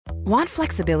Want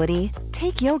flexibility?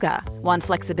 Take yoga. Want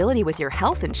flexibility with your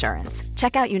health insurance?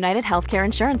 Check out United Healthcare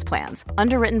Insurance Plans.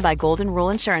 Underwritten by Golden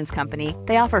Rule Insurance Company,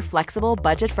 they offer flexible,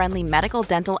 budget-friendly medical,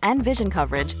 dental, and vision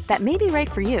coverage that may be right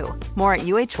for you. More at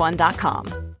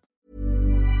uh1.com.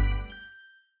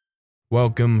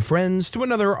 Welcome, friends, to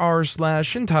another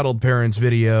r/Entitled Parents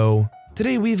video.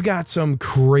 Today we've got some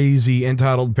crazy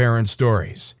Entitled Parent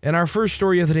stories. And our first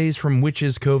story of the day is from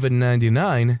Witches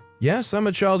COVID-99. Yes, I'm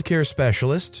a childcare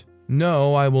specialist.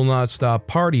 No, I will not stop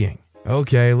partying.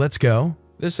 Okay, let's go.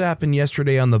 This happened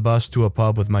yesterday on the bus to a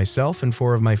pub with myself and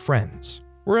 4 of my friends.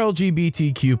 We're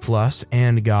LGBTQ+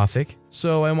 and gothic,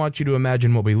 so I want you to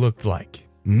imagine what we looked like.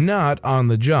 Not on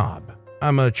the job.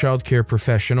 I'm a childcare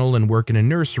professional and work in a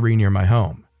nursery near my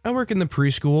home. I work in the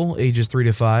preschool, ages 3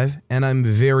 to 5, and I'm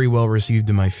very well received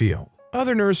in my field.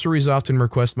 Other nurseries often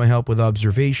request my help with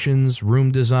observations,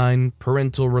 room design,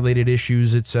 parental-related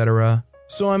issues, etc.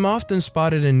 So I'm often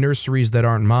spotted in nurseries that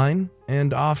aren't mine,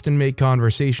 and often make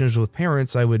conversations with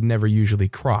parents I would never usually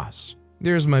cross.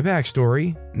 There's my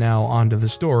backstory. Now on to the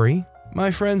story.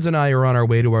 My friends and I are on our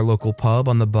way to our local pub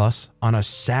on the bus on a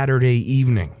Saturday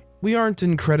evening. We aren't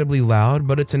incredibly loud,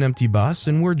 but it's an empty bus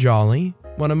and we're jolly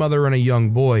when a mother and a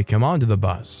young boy come onto the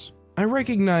bus. I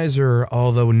recognize her,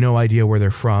 although no idea where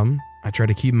they're from. I try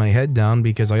to keep my head down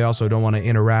because I also don't want to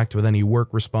interact with any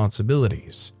work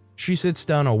responsibilities. She sits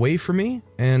down away from me,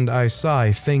 and I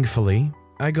sigh thankfully.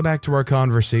 I go back to our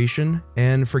conversation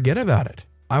and forget about it.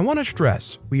 I want to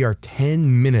stress, we are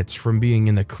 10 minutes from being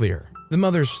in the clear. The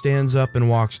mother stands up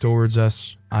and walks towards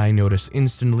us. I notice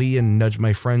instantly and nudge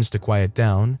my friends to quiet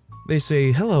down. They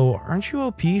say, "Hello, aren't you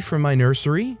OP from my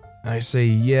nursery?" I say,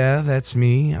 "Yeah, that's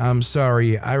me. I'm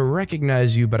sorry, I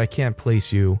recognize you, but I can't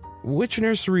place you. Which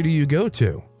nursery do you go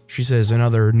to?" She says,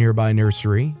 "Another nearby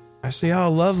nursery." I say,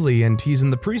 "Oh, lovely, and he's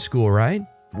in the preschool, right?"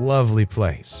 "Lovely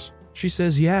place." She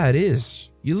says, "Yeah, it is.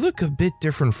 You look a bit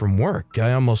different from work.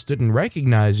 I almost didn't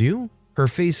recognize you." Her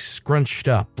face scrunched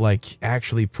up, like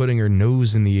actually putting her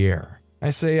nose in the air.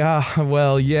 I say,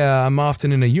 well, yeah, I'm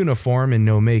often in a uniform and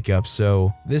no makeup,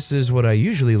 so this is what I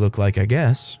usually look like, I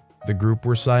guess." The group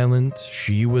were silent.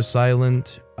 She was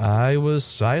silent. I was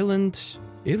silent.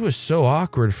 It was so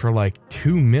awkward for like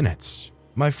 2 minutes.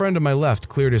 My friend on my left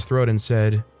cleared his throat and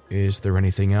said, "Is there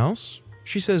anything else?"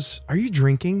 She says, "Are you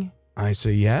drinking?" I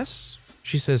say, "Yes."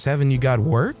 She says, "Haven't you got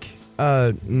work?"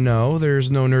 No,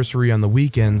 there's no nursery on the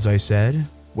weekends," I said.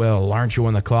 "Well, aren't you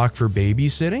on the clock for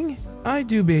babysitting?" "I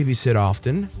do babysit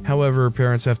often. However,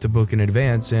 parents have to book in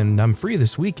advance and I'm free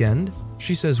this weekend."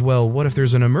 She says, "Well, what if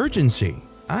there's an emergency?"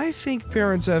 I think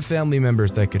parents have family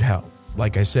members that could help.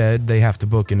 Like I said, they have to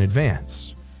book in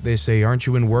advance. They say, "Aren't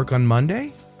you in work on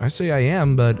Monday?" I say, "I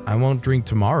am, but I won't drink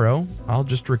tomorrow. I'll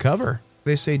just recover."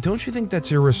 They say, "Don't you think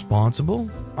that's irresponsible?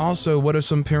 Also, what if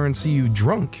some parents see you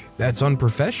drunk? That's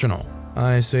unprofessional."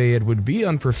 I say it would be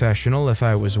unprofessional if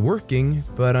I was working,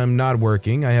 but I'm not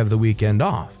working. I have the weekend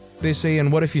off. They say,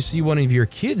 "And what if you see one of your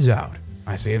kids out?"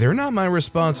 I say, "They're not my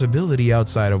responsibility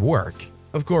outside of work.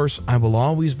 Of course, I will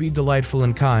always be delightful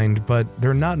and kind, but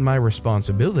they're not my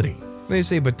responsibility." They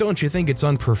say, "But don't you think it's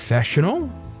unprofessional?"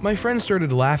 My friend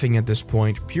started laughing at this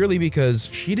point purely because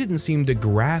she didn't seem to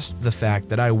grasp the fact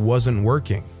that I wasn't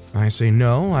working. I say,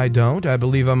 "No, I don't. I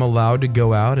believe I'm allowed to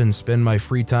go out and spend my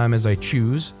free time as I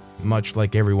choose, much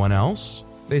like everyone else."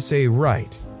 They say,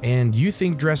 "Right. And you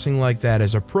think dressing like that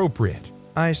is appropriate?"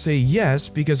 I say, "Yes,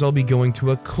 because I'll be going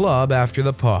to a club after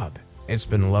the pub. It's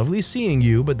been lovely seeing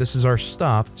you, but this is our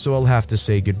stop, so I'll have to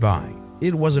say goodbye."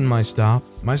 It wasn't my stop.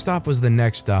 My stop was the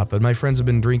next stop, but my friends have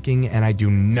been drinking and I do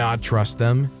not trust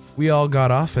them. We all got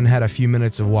off and had a few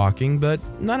minutes of walking, but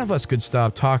none of us could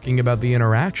stop talking about the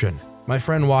interaction. My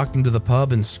friend walked into the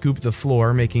pub and scooped the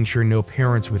floor, making sure no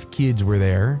parents with kids were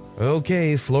there.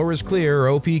 "Okay, floor is clear,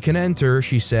 OP can enter,"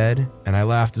 she said, and I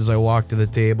laughed as I walked to the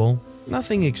table.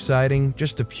 Nothing exciting,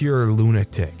 just a pure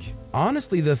lunatic.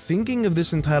 Honestly, the thinking of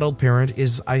this entitled parent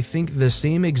is, I think, the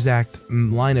same exact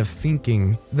line of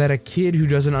thinking that a kid who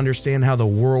doesn't understand how the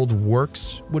world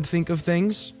works would think of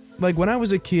things. Like when I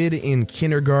was a kid in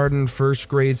kindergarten, first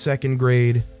grade, second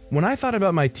grade, when I thought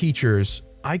about my teachers,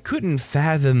 I couldn't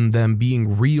fathom them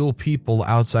being real people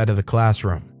outside of the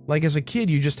classroom. Like as a kid,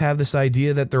 you just have this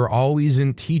idea that they're always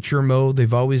in teacher mode.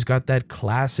 They've always got that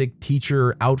classic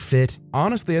teacher outfit.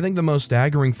 Honestly, I think the most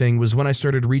staggering thing was when I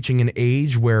started reaching an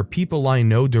age where people I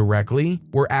know directly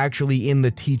were actually in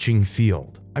the teaching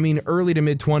field. I mean, early to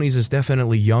mid-20s is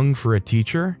definitely young for a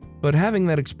teacher, but having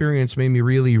that experience made me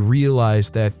really realize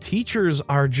that teachers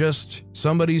are just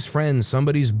somebody's friend,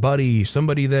 somebody's buddy,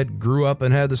 somebody that grew up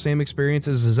and had the same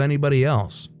experiences as anybody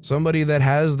else, somebody that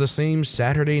has the same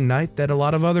Saturday night that a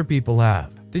lot of other people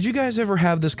have. Did you guys ever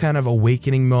have this kind of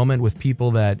awakening moment with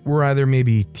people that were either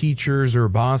maybe teachers or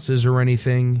bosses or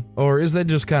anything? Or is that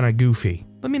just kind of goofy?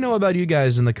 Let me know about you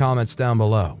guys in the comments down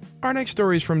below. Our next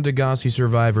story is from Degassi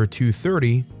Survivor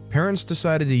 230. Parents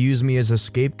decided to use me as a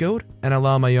scapegoat and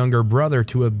allow my younger brother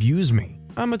to abuse me.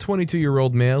 I'm a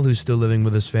 22-year-old male who's still living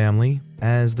with his family,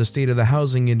 as the state of the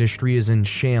housing industry is in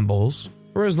shambles.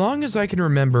 For as long as I can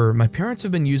remember, my parents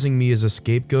have been using me as a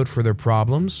scapegoat for their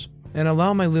problems, and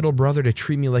allow my little brother to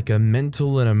treat me like a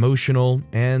mental and emotional,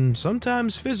 and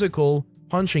sometimes physical,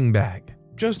 punching bag.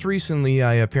 Just recently,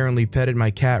 I apparently petted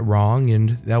my cat wrong,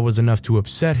 and that was enough to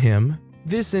upset him.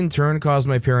 This in turn caused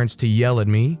my parents to yell at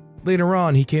me. Later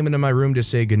on, he came into my room to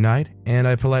say goodnight, and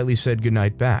I politely said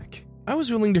goodnight back. I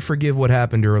was willing to forgive what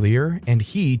happened earlier, and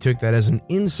he took that as an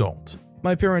insult.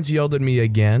 My parents yelled at me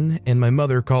again, and my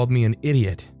mother called me an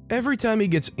idiot. Every time he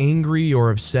gets angry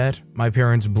or upset, my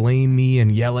parents blame me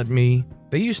and yell at me.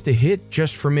 They used to hit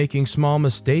just for making small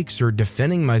mistakes or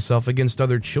defending myself against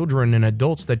other children and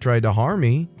adults that tried to harm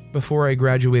me before I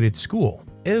graduated school.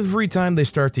 Every time they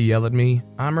start to yell at me,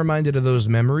 I'm reminded of those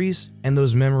memories, and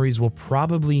those memories will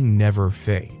probably never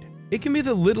fade. It can be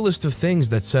the littlest of things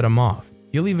that set him off.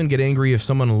 He'll even get angry if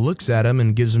someone looks at him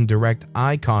and gives him direct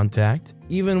eye contact,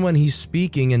 even when he's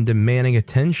speaking and demanding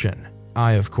attention.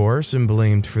 I, of course, am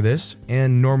blamed for this,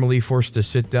 and normally forced to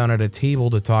sit down at a table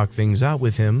to talk things out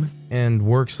with him and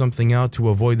work something out to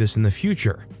avoid this in the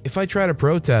future. If I try to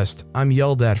protest, I'm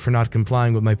yelled at for not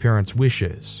complying with my parents'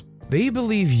 wishes. They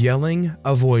believe yelling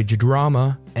avoids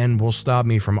drama and will stop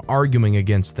me from arguing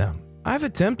against them. I've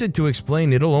attempted to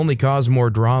explain it'll only cause more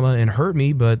drama and hurt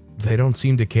me, but they don't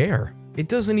seem to care. It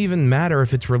doesn't even matter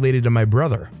if it's related to my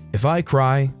brother. If I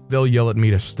cry, they'll yell at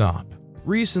me to stop.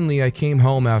 Recently, I came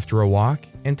home after a walk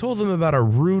and told them about a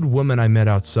rude woman I met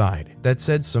outside that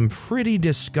said some pretty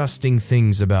disgusting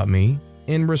things about me.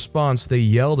 In response, they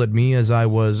yelled at me as I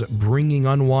was bringing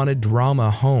unwanted drama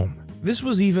home. This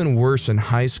was even worse in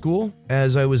high school,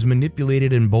 as I was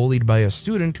manipulated and bullied by a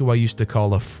student who I used to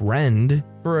call a friend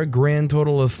for a grand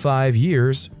total of 5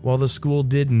 years, while the school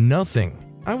did nothing.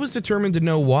 I was determined to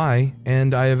know why,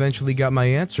 and I eventually got my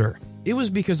answer. It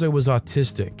was because I was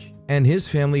autistic, and his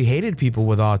family hated people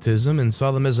with autism and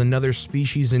saw them as another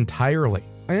species entirely.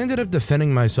 I ended up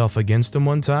defending myself against him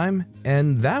one time,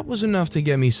 and that was enough to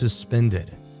get me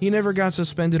suspended. He never got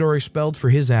suspended or expelled for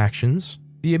his actions.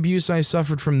 The abuse I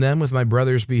suffered from them with my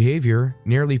brother's behavior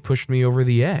nearly pushed me over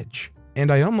the edge, and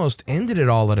I almost ended it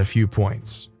all at a few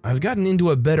points. I've gotten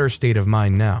into a better state of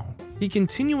mind now. He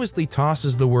continuously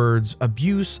tosses the words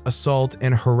abuse, assault,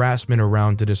 and harassment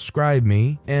around to describe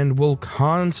me, and will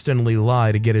constantly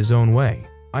lie to get his own way.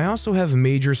 I also have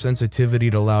major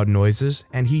sensitivity to loud noises,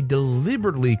 and he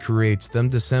deliberately creates them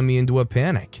to send me into a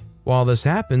panic. While this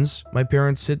happens, my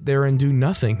parents sit there and do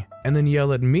nothing, and then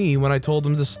yell at me when I told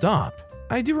them to stop.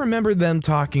 I do remember them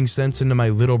talking sense into my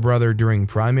little brother during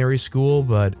primary school,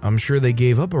 but I'm sure they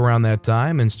gave up around that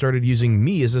time and started using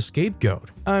me as a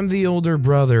scapegoat. I'm the older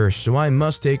brother, so I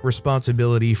must take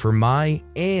responsibility for my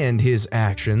and his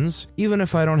actions, even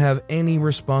if I don't have any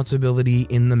responsibility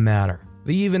in the matter.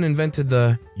 They even invented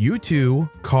the "you two"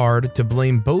 card to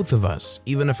blame both of us,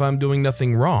 even if I'm doing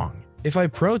nothing wrong. If I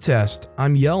protest,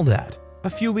 I'm yelled at. A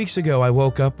few weeks ago, I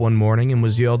woke up one morning and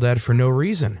was yelled at for no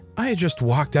reason. I had just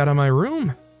walked out of my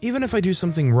room. Even if I do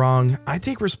something wrong, I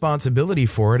take responsibility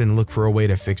for it and look for a way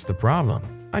to fix the problem.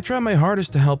 I try my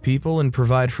hardest to help people and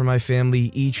provide for my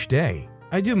family each day.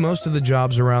 I do most of the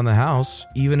jobs around the house,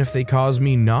 even if they cause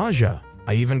me nausea.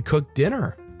 I even cook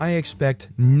dinner. I expect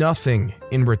nothing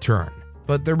in return,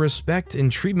 but the respect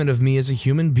and treatment of me as a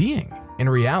human being. In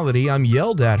reality, I'm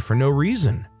yelled at for no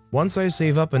reason. Once I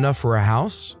save up enough for a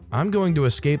house, I'm going to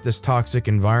escape this toxic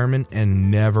environment and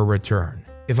never return.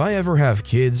 If I ever have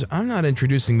kids, I'm not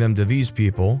introducing them to these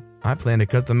people. I plan to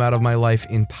cut them out of my life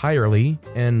entirely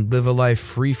and live a life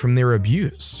free from their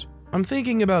abuse. I'm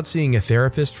thinking about seeing a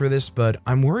therapist for this, but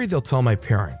I'm worried they'll tell my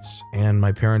parents, and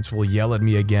my parents will yell at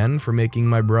me again for making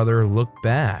my brother look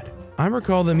bad. I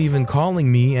recall them even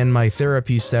calling me and my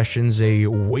therapy sessions a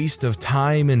waste of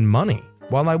time and money,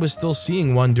 while I was still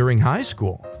seeing one during high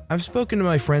school. I've spoken to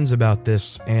my friends about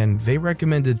this, and they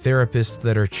recommended therapists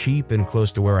that are cheap and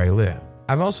close to where I live.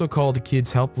 I've also called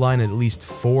Kids Helpline at least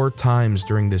 4 times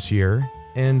during this year,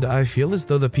 and I feel as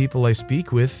though the people I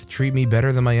speak with treat me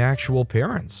better than my actual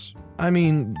parents. I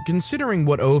mean, considering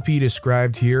what OP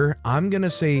described here, I'm gonna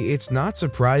say it's not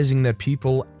surprising that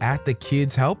people at the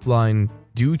Kids Helpline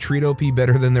do treat OP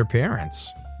better than their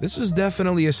parents. This is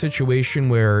definitely a situation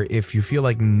where if you feel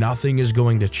like nothing is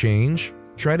going to change,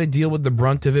 try to deal with the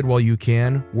brunt of it while you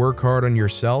can, work hard on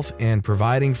yourself and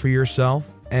providing for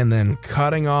yourself, and then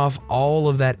cutting off all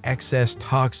of that excess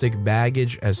toxic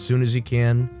baggage as soon as you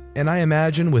can. And I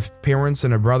imagine with parents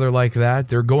and a brother like that,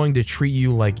 they're going to treat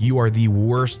you like you are the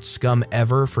worst scum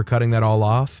ever for cutting that all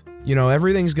off. You know,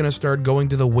 everything's going to start going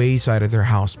to the wayside at their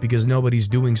house because nobody's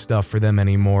doing stuff for them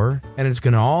anymore. And it's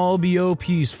going to all be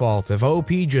OP's fault. If OP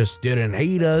just didn't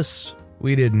hate us,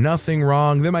 we did nothing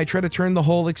wrong, they might try to turn the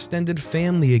whole extended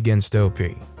family against OP.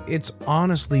 It's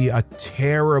honestly a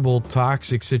terrible,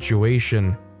 toxic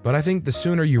situation. But I think the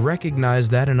sooner you recognize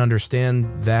that and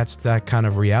understand that's that kind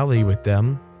of reality with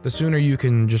them, the sooner you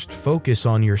can just focus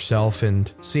on yourself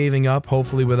and saving up,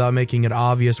 hopefully without making it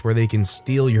obvious where they can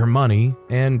steal your money,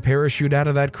 and parachute out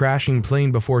of that crashing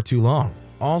plane before too long.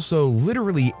 Also,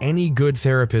 literally any good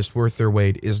therapist worth their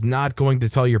weight is not going to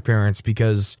tell your parents,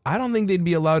 because I don't think they'd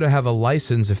be allowed to have a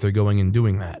license if they're going and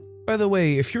doing that. By the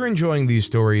way, if you're enjoying these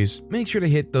stories, make sure to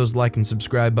hit those like and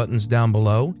subscribe buttons down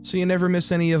below so you never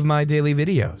miss any of my daily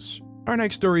videos. Our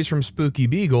next story is from Spooky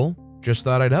Beagle. Just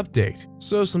thought I'd update.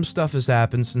 So some stuff has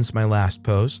happened since my last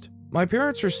post. My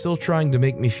parents are still trying to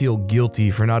make me feel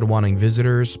guilty for not wanting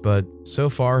visitors, but so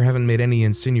far haven't made any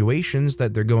insinuations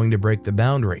that they're going to break the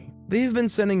boundary. They've been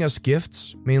sending us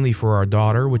gifts, mainly for our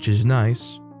daughter, which is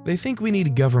nice. They think we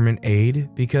need government aid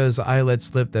because I let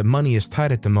slip that money is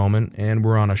tight at the moment and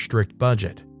we're on a strict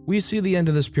budget. We see the end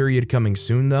of this period coming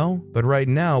soon though, but right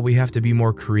now we have to be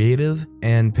more creative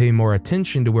and pay more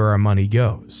attention to where our money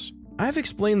goes. I've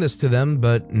explained this to them,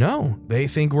 but no, they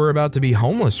think we're about to be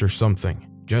homeless or something,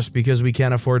 just because we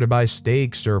can't afford to buy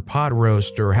steaks or pot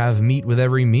roast or have meat with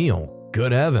every meal.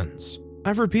 Good heavens.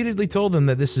 I've repeatedly told them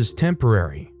that this is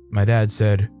temporary. My dad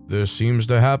said, "This seems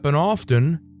to happen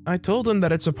often." I told him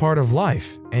that it's a part of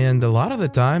life, and a lot of the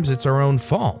times it's our own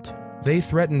fault. They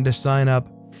threatened to sign up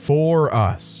for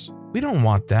us. We don't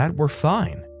want that, we're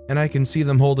fine. And I can see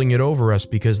them holding it over us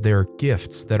because they're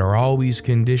gifts that are always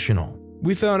conditional.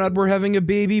 We found out we're having a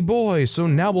baby boy, so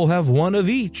now we'll have one of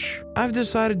each. I've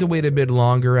decided to wait a bit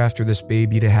longer after this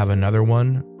baby to have another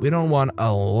one. We don't want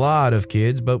a lot of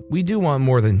kids, but we do want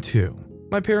more than 2.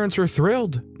 My parents are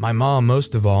thrilled, my mom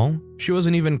most of all. She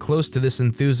wasn't even close to this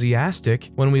enthusiastic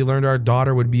when we learned our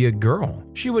daughter would be a girl.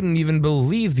 She wouldn't even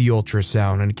believe the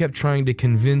ultrasound and kept trying to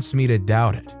convince me to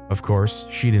doubt it. Of course,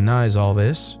 she denies all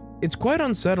this. It's quite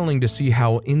unsettling to see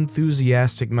how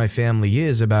enthusiastic my family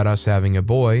is about us having a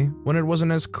boy when it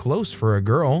wasn't as close for a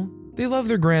girl. They love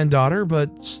their granddaughter,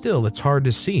 but still it's hard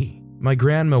to see. My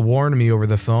grandma warned me over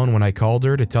the phone when I called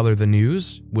her to tell her the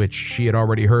news, which she had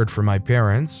already heard from my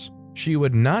parents. She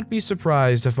would not be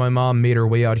surprised if my mom made her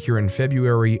way out here in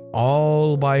February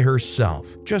all by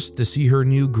herself just to see her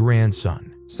new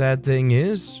grandson. Sad thing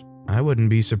is, I wouldn't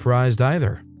be surprised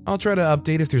either. I'll try to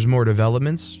update if there's more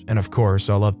developments, and of course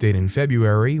I'll update in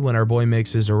February when our boy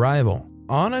makes his arrival.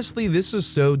 Honestly, this is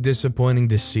so disappointing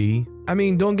to see. I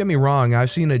mean, don't get me wrong,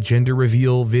 I've seen a gender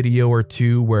reveal video or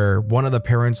two where one of the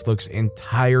parents looks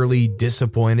entirely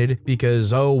disappointed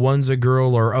because, oh, one's a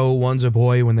girl or oh, one's a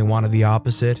boy when they wanted the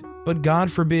opposite. But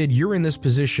God forbid you're in this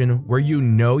position where you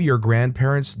know your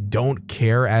grandparents don't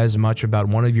care as much about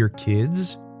one of your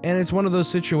kids. And it's one of those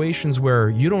situations where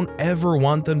you don't ever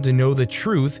want them to know the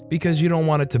truth because you don't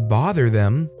want it to bother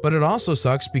them. But it also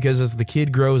sucks because as the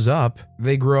kid grows up,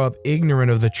 they grow up ignorant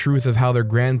of the truth of how their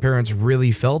grandparents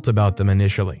really felt about them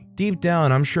initially. Deep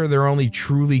down, I'm sure they're only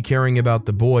truly caring about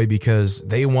the boy because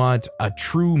they want a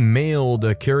true male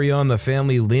to carry on the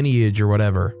family lineage or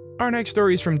whatever. Our next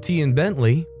story is from T and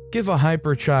Bentley. Give a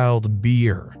hyper child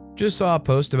beer. Just saw a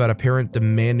post about a parent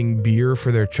demanding beer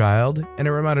for their child, and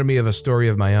it reminded me of a story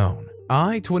of my own.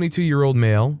 I, 22-year-old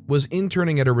male, was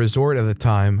interning at a resort at the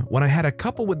time when I had a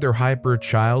couple with their hyper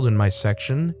child in my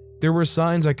section. There were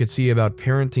signs I could see about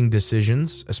parenting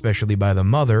decisions, especially by the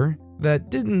mother, that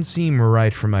didn't seem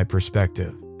right from my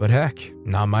perspective. But heck,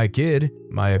 not my kid.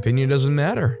 My opinion doesn't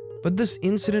matter. But this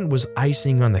incident was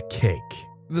icing on the cake.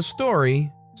 The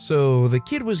story... So the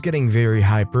kid was getting very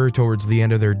hyper towards the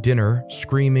end of their dinner,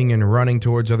 screaming and running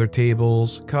towards other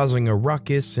tables, causing a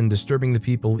ruckus and disturbing the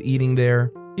people eating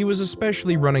there. He was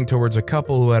especially running towards a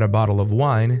couple who had a bottle of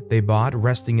wine they bought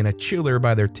resting in a chiller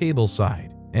by their table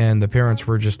side. And the parents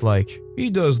were just like, "He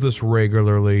does this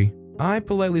regularly." I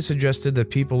politely suggested that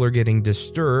people are getting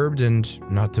disturbed and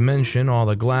not to mention all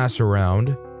the glass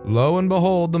around. Lo and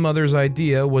behold, the mother's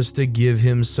idea was to give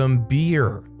him some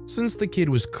beer. Since the kid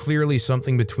was clearly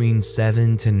something between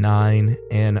 7 to 9,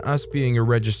 and us being a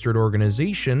registered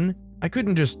organization, I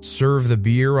couldn't just serve the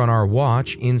beer on our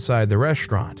watch inside the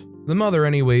restaurant. The mother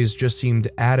anyways just seemed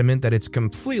adamant that it's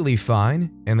completely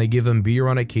fine, and they give him beer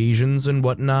on occasions and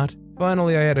whatnot.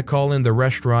 Finally, I had to call in the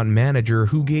restaurant manager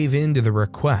who gave in to the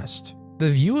request. The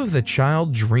view of the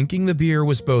child drinking the beer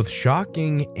was both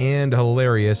shocking and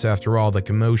hilarious after all the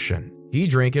commotion. He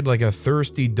drank it like a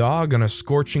thirsty dog on a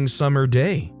scorching summer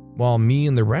day, while me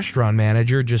and the restaurant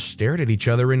manager just stared at each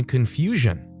other in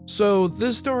confusion. So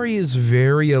this story is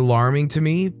very alarming to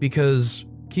me because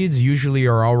kids usually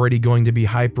are already going to be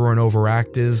hyper and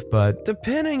overactive, but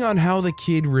depending on how the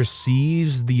kid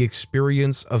receives the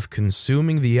experience of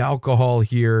consuming the alcohol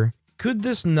here, could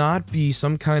this not be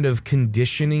some kind of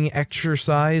conditioning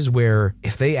exercise where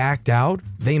if they act out,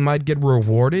 they might get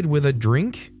rewarded with a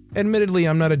drink? Admittedly,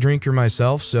 I'm not a drinker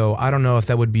myself, so I don't know if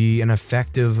that would be an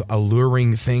effective,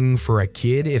 alluring thing for a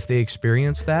kid if they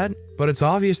experience that. But it's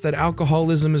obvious that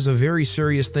alcoholism is a very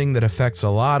serious thing that affects a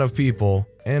lot of people.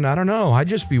 And I don't know, I'd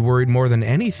just be worried more than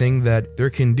anything that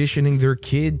they're conditioning their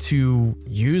kid to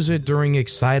use it during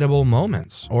excitable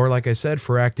moments, or like I said,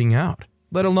 for acting out.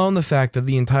 Let alone the fact that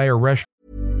the entire restaurant.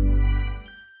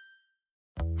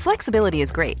 Flexibility is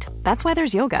great. That's why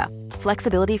there's yoga.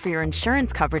 Flexibility for your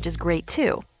insurance coverage is great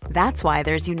too. That's why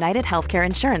there's United Healthcare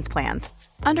Insurance Plans.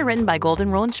 Underwritten by Golden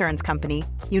Rule Insurance Company,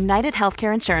 United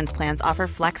Healthcare Insurance Plans offer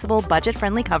flexible,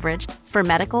 budget-friendly coverage for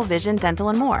medical, vision, dental,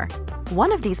 and more.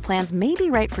 One of these plans may be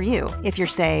right for you if you're,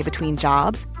 say, between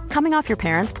jobs, coming off your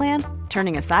parents' plan,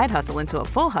 turning a side hustle into a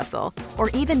full hustle, or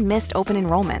even missed open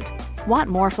enrollment. Want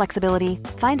more flexibility?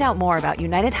 Find out more about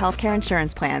United Healthcare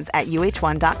Insurance Plans at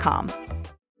uh1.com.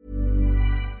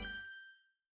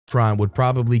 Would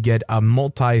probably get a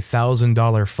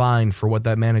multi-$1,000 fine for what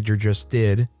that manager just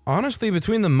did. Honestly,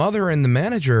 between the mother and the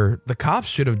manager, the cops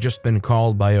should have just been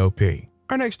called by OP.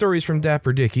 Our next story is from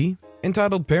Dapper Dicky,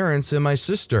 entitled Parents and My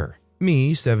Sister.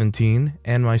 Me, 17,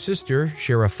 and my sister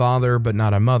share a father but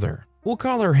not a mother. We'll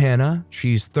call her Hannah,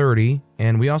 she's 30,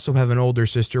 and we also have an older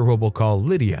sister who we'll call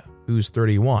Lydia, who's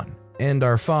 31. And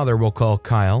our father we'll call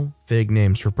Kyle, vague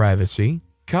names for privacy.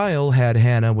 Kyle had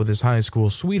Hannah with his high school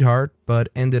sweetheart, but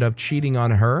ended up cheating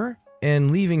on her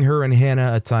and leaving her and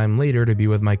Hannah a time later to be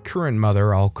with my current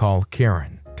mother I'll call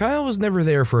Karen. Kyle was never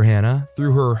there for Hannah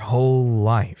through her whole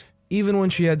life. Even when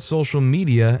she had social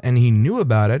media and he knew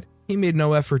about it, he made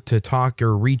no effort to talk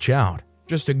or reach out.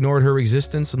 Just ignored her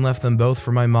existence and left them both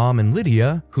for my mom and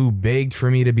Lydia, who begged for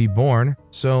me to be born,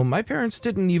 so my parents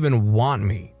didn't even want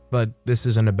me. But this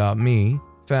isn't about me.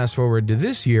 Fast forward to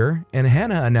this year, and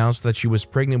Hannah announced that she was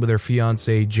pregnant with her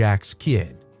fiancé Jack's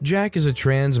kid. Jack is a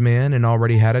trans man and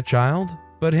already had a child,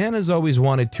 but Hannah's always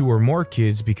wanted 2 or more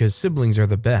kids because siblings are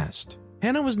the best.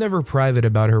 Hannah was never private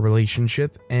about her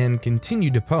relationship and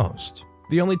continued to post.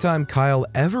 The only time Kyle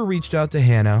ever reached out to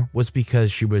Hannah was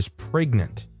because she was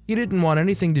pregnant. He didn't want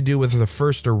anything to do with the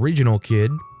first original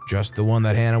kid, just the one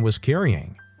that Hannah was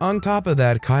carrying. On top of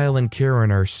that, Kyle and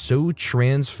Karen are so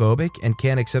transphobic and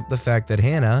can't accept the fact that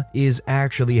Hannah is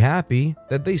actually happy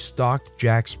that they stalked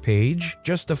Jack's page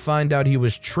just to find out he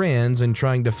was trans and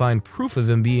trying to find proof of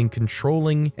him being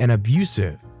controlling and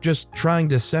abusive, just trying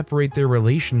to separate their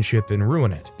relationship and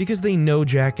ruin it, because they know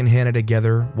Jack and Hannah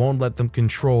together won't let them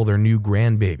control their new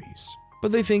grandbabies.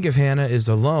 But they think if Hannah is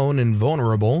alone and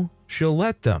vulnerable, she'll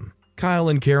let them. Kyle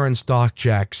and Karen stalked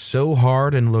Jack so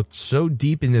hard and looked so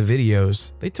deep into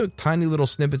videos, they took tiny little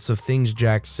snippets of things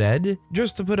Jack said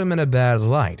just to put him in a bad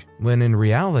light, when in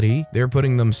reality, they're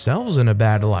putting themselves in a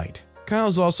bad light.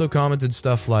 Kyle's also commented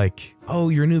stuff like, "Oh,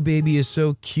 your new baby is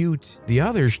so cute, the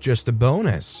other's just a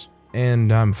bonus,"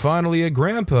 and "I'm finally a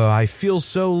grandpa, I feel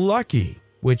so lucky,"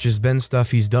 which has been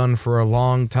stuff he's done for a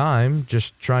long time,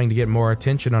 just trying to get more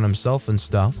attention on himself and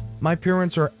stuff. My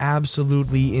parents are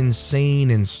absolutely insane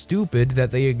and stupid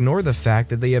that they ignore the fact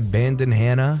that they abandoned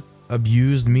Hannah,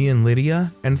 abused me and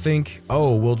Lydia, and think,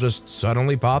 oh, we'll just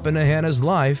suddenly pop into Hannah's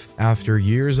life after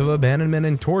years of abandonment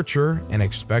and torture and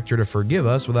expect her to forgive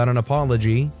us without an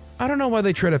apology. I don't know why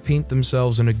they try to paint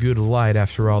themselves in a good light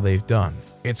after all they've done.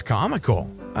 It's comical.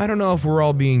 I don't know if we're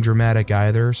all being dramatic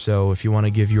either, so if you want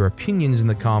to give your opinions in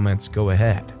the comments, go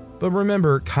ahead. But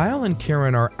remember, Kyle and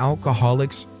Karen are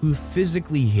alcoholics who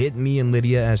physically hit me and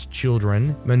Lydia as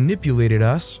children, manipulated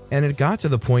us, and it got to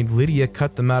the point Lydia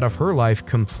cut them out of her life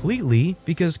completely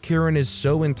because Karen is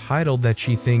so entitled that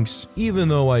she thinks, even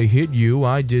though I hit you,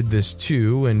 I did this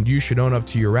too, and you should own up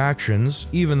to your actions,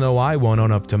 even though I won't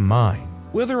own up to mine.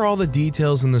 Whether all the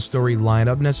details in the story line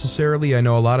up necessarily, I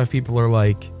know a lot of people are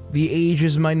like, the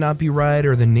ages might not be right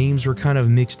or the names were kind of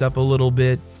mixed up a little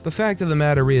bit. The fact of the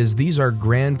matter is, these are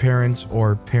grandparents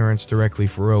or parents directly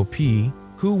for OP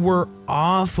who were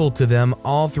awful to them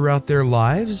all throughout their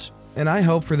lives, and I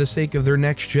hope for the sake of their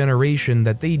next generation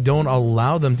that they don't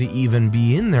allow them to even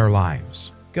be in their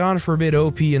lives. God forbid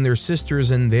OP and their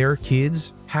sisters and their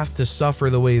kids have to suffer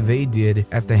the way they did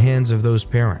at the hands of those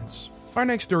parents. Our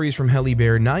next story is from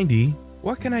HellyBear90.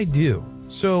 What can I do?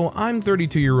 So I'm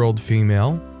 32-year-old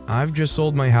female. I've just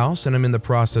sold my house and I'm in the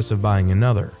process of buying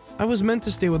another. I was meant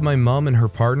to stay with my mom and her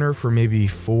partner for maybe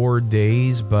 4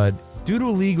 days, but due to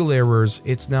legal errors,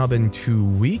 it's now been 2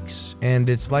 weeks, and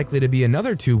it's likely to be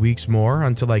another 2 weeks more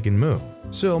until I can move.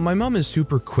 So my mom is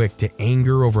super quick to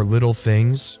anger over little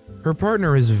things. Her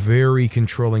partner is very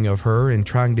controlling of her and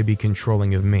trying to be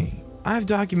controlling of me. I've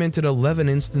documented 11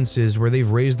 instances where they've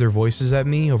raised their voices at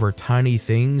me over tiny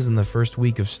things in the first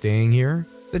week of staying here.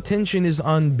 The tension is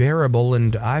unbearable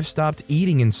and I've stopped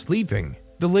eating and sleeping.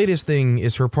 The latest thing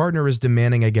is her partner is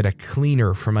demanding I get a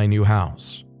cleaner for my new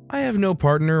house. I have no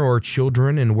partner or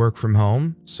children and work from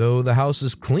home, so the house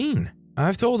is clean.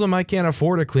 I've told them I can't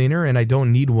afford a cleaner and I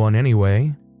don't need one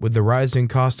anyway. With the rising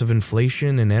cost of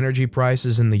inflation and energy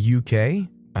prices in the UK,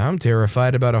 I'm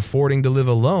terrified about affording to live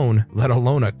alone, let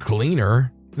alone a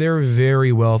cleaner. They're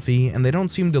very wealthy and they don't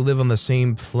seem to live on the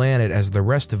same planet as the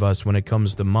rest of us when it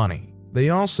comes to money. They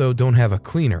also don't have a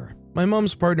cleaner. My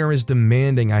mom's partner is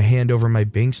demanding I hand over my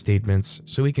bank statements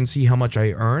so he can see how much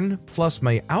I earn, plus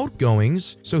my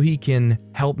outgoings, so he can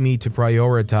help me to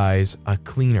prioritize a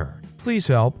cleaner. Please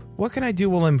help. What can I do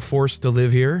while I'm forced to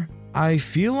live here? I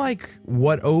feel like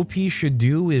what OP should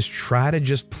do is try to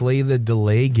just play the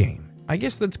delay game. I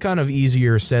guess that's kind of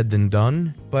easier said than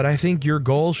done, but I think your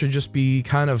goal should just be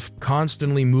kind of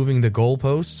constantly moving the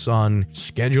goalposts on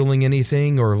scheduling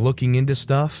anything or looking into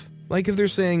stuff. Like if they're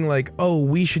saying like, oh,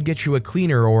 we should get you a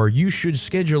cleaner or you should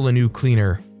schedule a new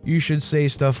cleaner, you should say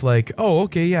stuff like, oh,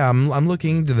 okay, yeah, I'm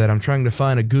looking into that. I'm trying to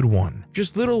find a good one.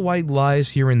 Just little white lies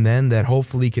here and then that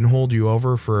hopefully can hold you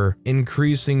over for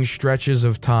increasing stretches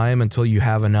of time until you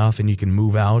have enough and you can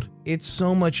move out. It's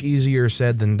so much easier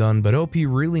said than done, but OP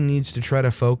really needs to try to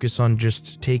focus on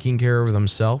just taking care of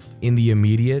themselves in the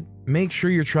immediate. Make sure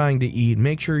you're trying to eat,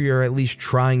 make sure you're at least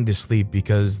trying to sleep,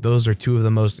 because those are two of the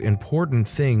most important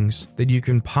things that you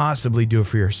can possibly do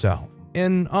for yourself.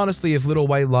 And honestly, if little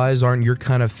white lies aren't your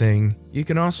kind of thing, you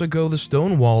can also go the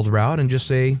stonewalled route and just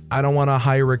say, I don't want to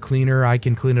hire a cleaner, I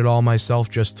can clean it all myself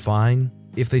just fine.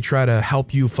 If they try to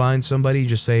help you find somebody,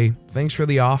 just say, thanks for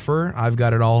the offer, I've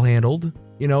got it all handled.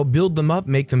 Build them up,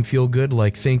 make them feel good,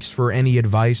 like thanks for any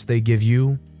advice they give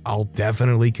you, I'll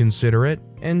definitely consider it.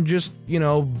 And just,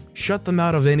 shut them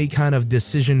out of any kind of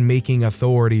decision-making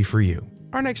authority for you.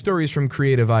 Our next story is from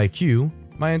Creative IQ.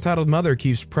 My entitled mother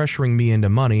keeps pressuring me into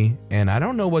money, and I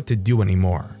don't know what to do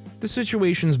anymore. The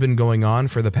situation's been going on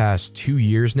for the past 2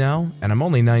 years now, and I'm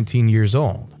only 19 years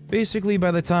old. Basically, by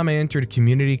the time I entered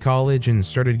community college and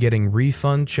started getting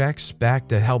refund checks back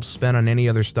to help spend on any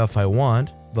other stuff I want,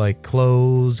 like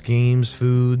clothes, games,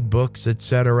 food, books,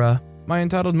 etc., my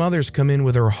entitled mother's come in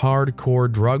with her hardcore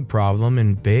drug problem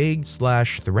and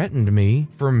begged/threatened me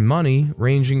for money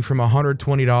ranging from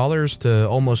 $120 to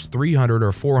almost $300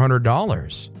 or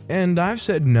 $400. And I've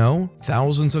said no,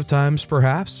 thousands of times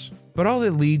perhaps. But all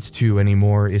it leads to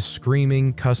anymore is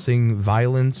screaming, cussing,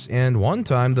 violence, and one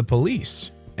time the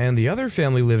police. And the other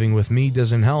family living with me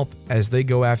doesn't help, as they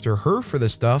go after her for the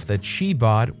stuff that she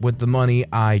bought with the money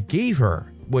I gave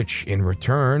her, which in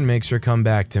return makes her come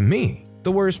back to me.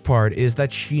 The worst part is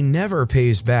that she never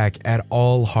pays back at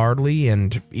all hardly,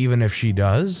 and even if she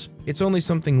does, it's only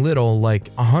something little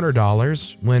like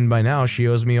 $100 when by now she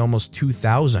owes me almost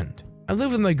 $2,000. I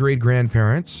live with my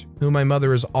great-grandparents, who my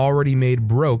mother has already made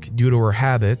broke due to her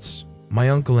habits, my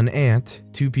uncle and aunt,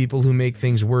 two people who make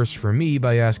things worse for me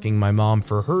by asking my mom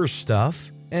for her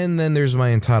stuff, and then there's my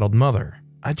entitled mother.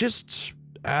 I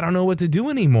don't know what to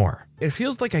do anymore. It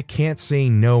feels like I can't say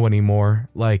no anymore,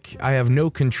 like I have no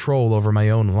control over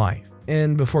my own life.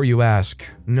 And before you ask,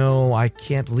 no, I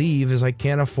can't leave as I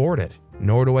can't afford it,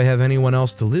 nor do I have anyone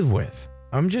else to live with.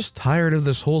 I'm just tired of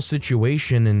this whole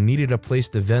situation and needed a place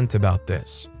to vent about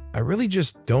this. I really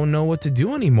just don't know what to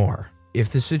do anymore.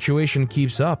 If the situation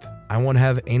keeps up, I won't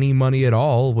have any money at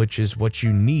all, which is what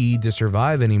you need to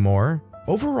survive anymore.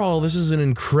 Overall, this is an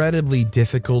incredibly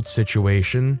difficult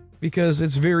situation, because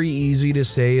it's very easy to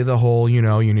say the whole, you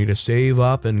need to save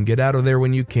up and get out of there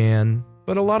when you can.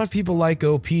 But a lot of people like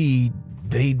OP,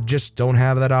 they just don't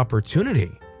have that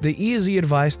opportunity. The easy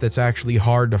advice that's actually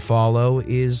hard to follow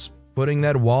is putting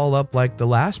that wall up like the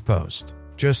last post.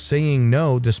 Just saying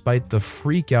no despite the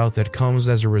freak out that comes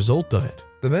as a result of it.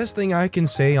 The best thing I can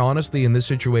say honestly in this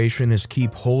situation is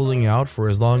keep holding out for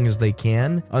as long as they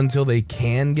can until they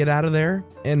can get out of there.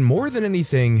 And more than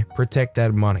anything, protect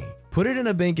that money. Put it in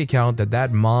a bank account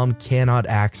that mom cannot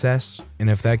access, and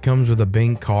if that comes with a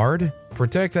bank card,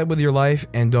 protect that with your life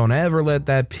and don't ever let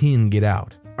that pin get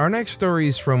out. Our next story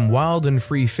is from Wild and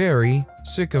Free Fairy,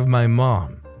 Sick of My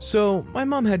Mom. So, my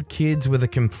mom had kids with a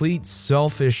complete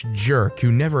selfish jerk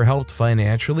who never helped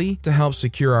financially to help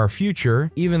secure our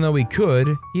future. Even though he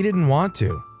could, he didn't want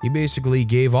to. He basically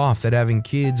gave off that having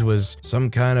kids was some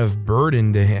kind of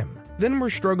burden to him. Then we're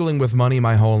struggling with money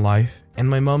my whole life, and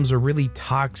my mom's a really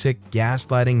toxic,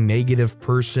 gaslighting, negative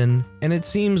person, and it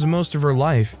seems most of her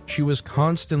life she was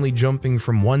constantly jumping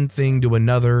from one thing to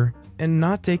another and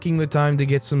not taking the time to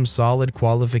get some solid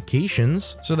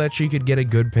qualifications so that she could get a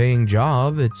good paying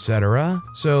job, etc.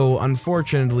 So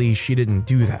unfortunately, she didn't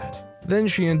do that. Then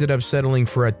she ended up settling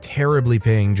for a terribly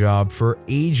paying job for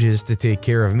ages to take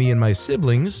care of me and my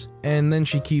siblings, and then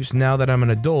she keeps, now that I'm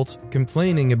an adult,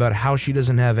 complaining about how she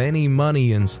doesn't have any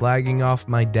money and slagging off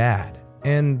my dad.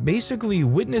 And basically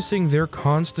witnessing their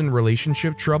constant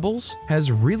relationship troubles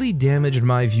has really damaged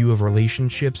my view of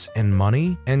relationships and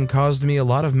money and caused me a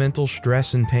lot of mental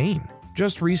stress and pain.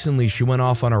 Just recently, she went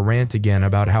off on a rant again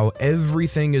about how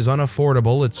everything is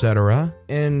unaffordable, etc.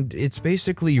 And it's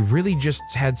basically really just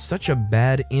had such a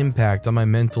bad impact on my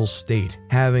mental state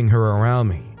having her around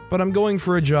me. But I'm going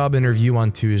for a job interview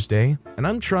on Tuesday, and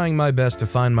I'm trying my best to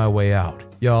find my way out.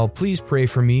 Y'all, please pray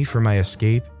for me for my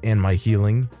escape and my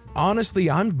healing. Honestly,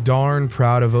 I'm darn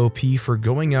proud of OP for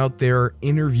going out there,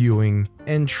 interviewing,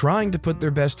 and trying to put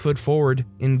their best foot forward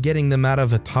in getting them out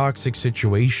of a toxic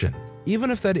situation.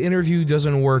 Even if that interview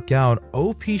doesn't work out,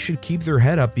 OP should keep their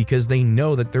head up because they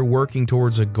know that they're working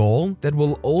towards a goal that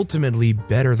will ultimately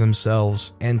better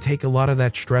themselves and take a lot of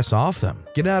that stress off them.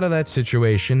 Get out of that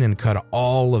situation and cut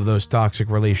all of those toxic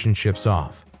relationships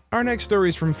off. Our next story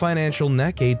is from Financial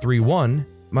Neck 831.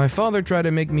 My father tried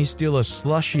to make me steal a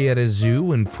slushie at a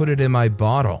zoo and put it in my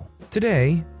bottle.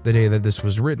 Today, the day that this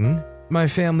was written, my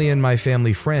family and my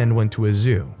family friend went to a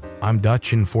zoo. I'm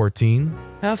Dutch and 14.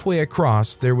 Halfway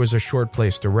across, there was a short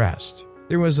place to rest.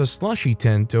 There was a slushie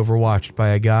tent overwatched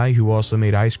by a guy who also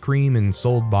made ice cream and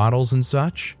sold bottles and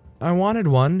such. I wanted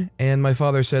one, and my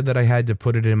father said that I had to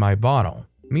put it in my bottle.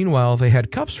 Meanwhile, they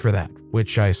had cups for that,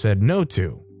 which I said no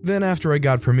to. Then after I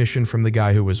got permission from the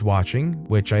guy who was watching,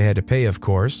 which I had to pay of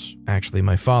course, actually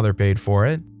my father paid for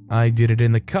it, I did it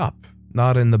in the cup,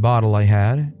 not in the bottle I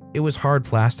had. It was hard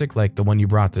plastic like the one you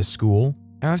brought to school.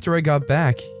 After I got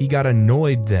back, he got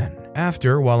annoyed then.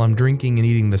 After, while I'm drinking and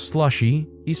eating the slushie,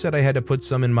 he said I had to put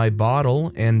some in my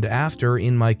bottle and after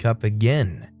in my cup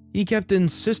again. He kept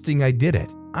insisting I did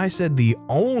it. I said the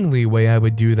only way I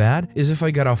would do that is if I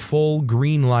got a full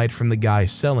green light from the guy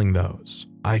selling those.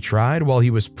 I tried while he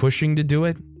was pushing to do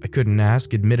it. I couldn't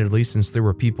ask, admittedly, since there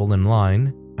were people in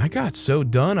line. I got so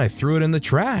done I threw it in the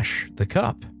trash, the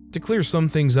cup. To clear some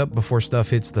things up before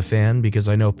stuff hits the fan, because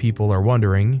I know people are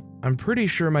wondering, I'm pretty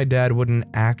sure my dad wouldn't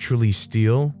actually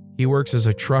steal. He works as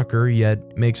a trucker,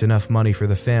 yet makes enough money for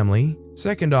the family.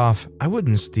 Second off, I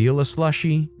wouldn't steal a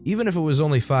slushie. Even if it was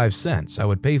only 5 cents, I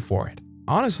would pay for it.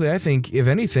 Honestly, I think, if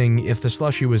anything, if the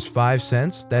slushie was 5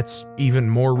 cents, that's even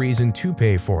more reason to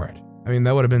pay for it. I mean,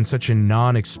 that would have been such a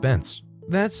non-expense.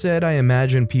 That said, I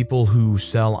imagine people who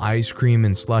sell ice cream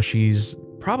and slushies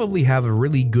probably have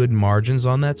really good margins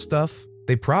on that stuff.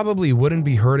 They probably wouldn't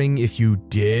be hurting if you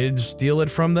did steal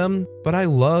it from them, but I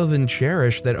love and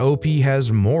cherish that OP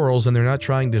has morals and they're not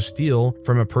trying to steal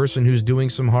from a person who's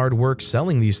doing some hard work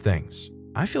selling these things.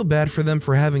 I feel bad for them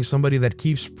for having somebody that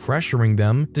keeps pressuring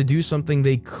them to do something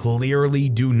they clearly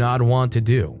do not want to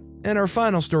do. And our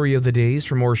final story of the day is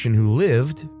from Ocean Who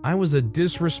Lived. I was a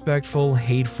disrespectful,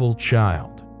 hateful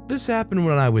child. This happened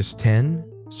when I was 10.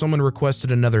 Someone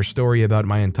requested another story about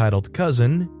my entitled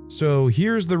cousin, so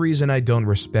here's the reason I don't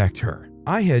respect her.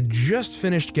 I had just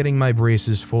finished getting my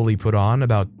braces fully put on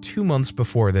about 2 months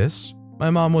before this. My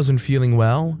mom wasn't feeling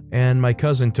well, and my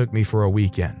cousin took me for a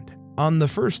weekend. On the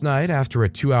first night, after a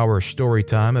 2-hour story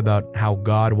time about how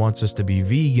God wants us to be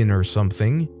vegan or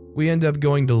something, we end up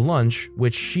going to lunch,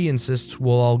 which she insists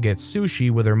we'll all get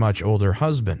sushi with her much older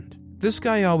husband. This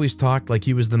guy always talked like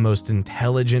he was the most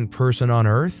intelligent person on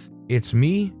earth. It's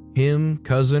me, him,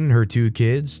 cousin, her 2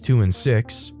 kids, 2 and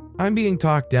 6. I'm being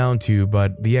talked down to,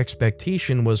 but the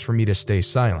expectation was for me to stay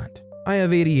silent. I have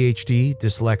ADHD,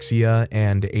 dyslexia,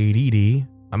 and ADD.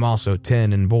 I'm also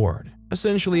 10 and bored.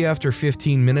 Essentially, after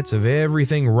 15 minutes of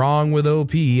everything wrong with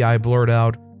OP, I blurt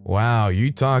out, "Wow,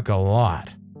 you talk a lot,"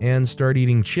 and start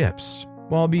eating chips.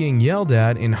 While being yelled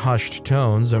at in hushed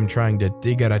tones, I'm trying to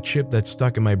dig out a chip that's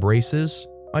stuck in my braces.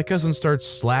 My cousin starts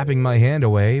slapping my hand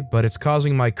away, but it's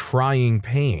causing my crying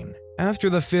pain. After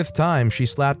the 5th time, she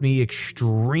slapped me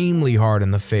extremely hard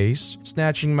in the face.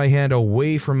 Snatching my hand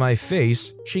away from my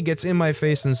face, she gets in my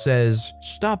face and says,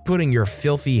 "Stop putting your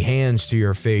filthy hands to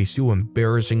your face, you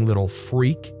embarrassing little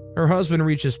freak." Her husband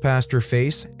reaches past her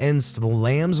face and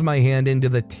slams my hand into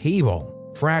the table.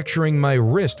 fracturing my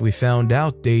wrist, we found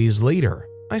out days later.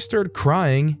 I start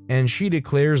crying, and she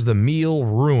declares the meal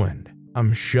ruined.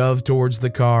 I'm shoved towards the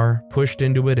car, pushed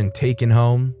into it, and taken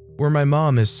home, where my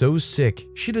mom is so sick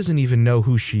she doesn't even know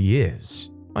who she is.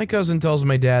 My cousin tells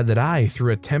my dad that I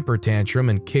threw a temper tantrum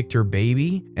and kicked her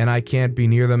baby, and I can't be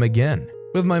near them again.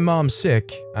 With my mom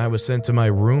sick, I was sent to my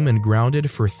room and grounded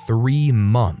for 3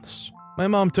 months. My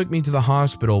mom took me to the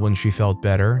hospital when she felt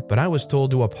better, but I was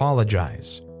told to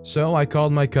apologize. So I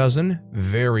called my cousin,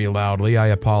 very loudly I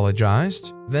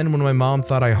apologized. Then when my mom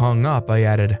thought I hung up, I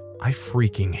added, "I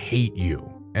freaking hate you,"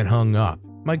 and hung up.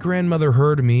 My grandmother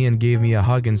heard me and gave me a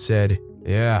hug and said,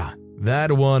 "Yeah,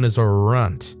 that one is a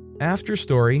runt." After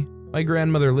story, my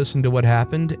grandmother listened to what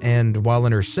happened and, while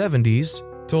in her 70s,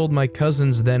 told my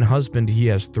cousin's then husband he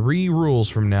has 3 rules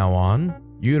from now on.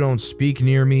 You don't speak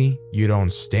near me, you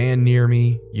don't stand near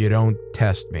me, you don't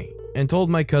test me. And told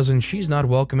my cousin she's not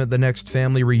welcome at the next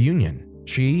family reunion.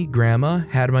 She, Grandma,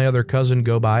 had my other cousin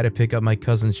go by to pick up my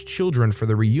cousin's children for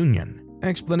the reunion.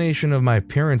 Explanation of my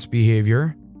parents'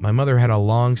 behavior: my mother had a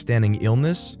long-standing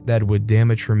illness that would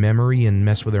damage her memory and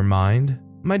mess with her mind.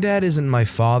 My dad isn't my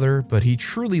father, but he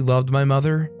truly loved my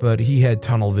mother, but he had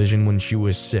tunnel vision when she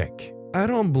was sick. I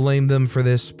don't blame them for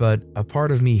this, but a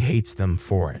part of me hates them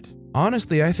for it.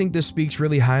 Honestly, I think this speaks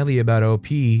really highly about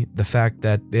OP, the fact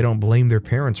that they don't blame their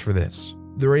parents for this.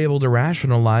 They're able to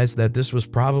rationalize that this was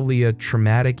probably a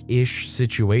traumatic-ish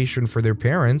situation for their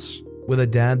parents, with a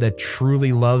dad that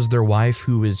truly loves their wife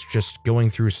who is just going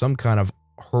through some kind of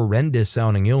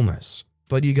horrendous-sounding illness.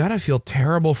 But you gotta feel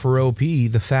terrible for OP,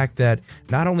 the fact that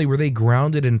not only were they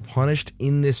grounded and punished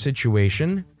in this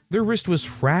situation, their wrist was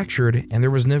fractured and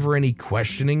there was never any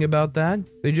questioning about that.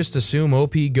 They just assume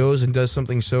OP goes and does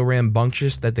something so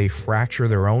rambunctious that they fracture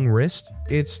their own wrist.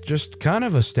 It's just kind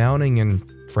of astounding and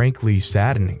frankly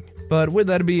saddening. But with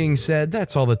that being said,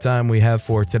 that's all the time we have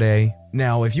for today.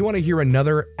 Now, if you want to hear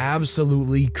another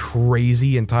absolutely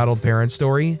crazy entitled parent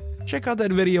story, check out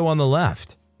that video on the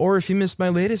left. Or if you missed my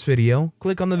latest video,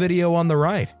 click on the video on the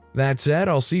right. That said,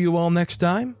 I'll see you all next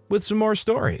time with some more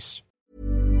stories.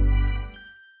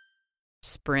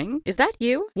 Spring? Is that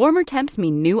you? Warmer temps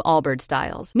mean new Allbirds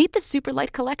styles. Meet the Super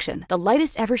Light Collection, the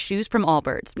lightest ever shoes from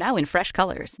Allbirds, now in fresh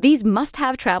colors. These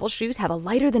must-have travel shoes have a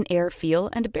lighter-than-air feel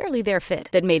and a barely-there fit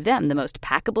that made them the most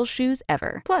packable shoes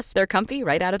ever. Plus, they're comfy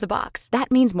right out of the box.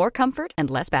 That means more comfort and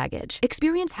less baggage.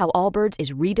 Experience how Allbirds is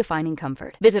redefining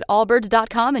comfort. Visit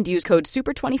allbirds.com and use code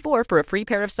SUPER24 for a free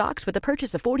pair of socks with a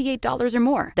purchase of $48 or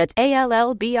more. That's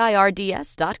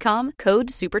ALLBIRDS.com, code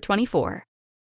SUPER24.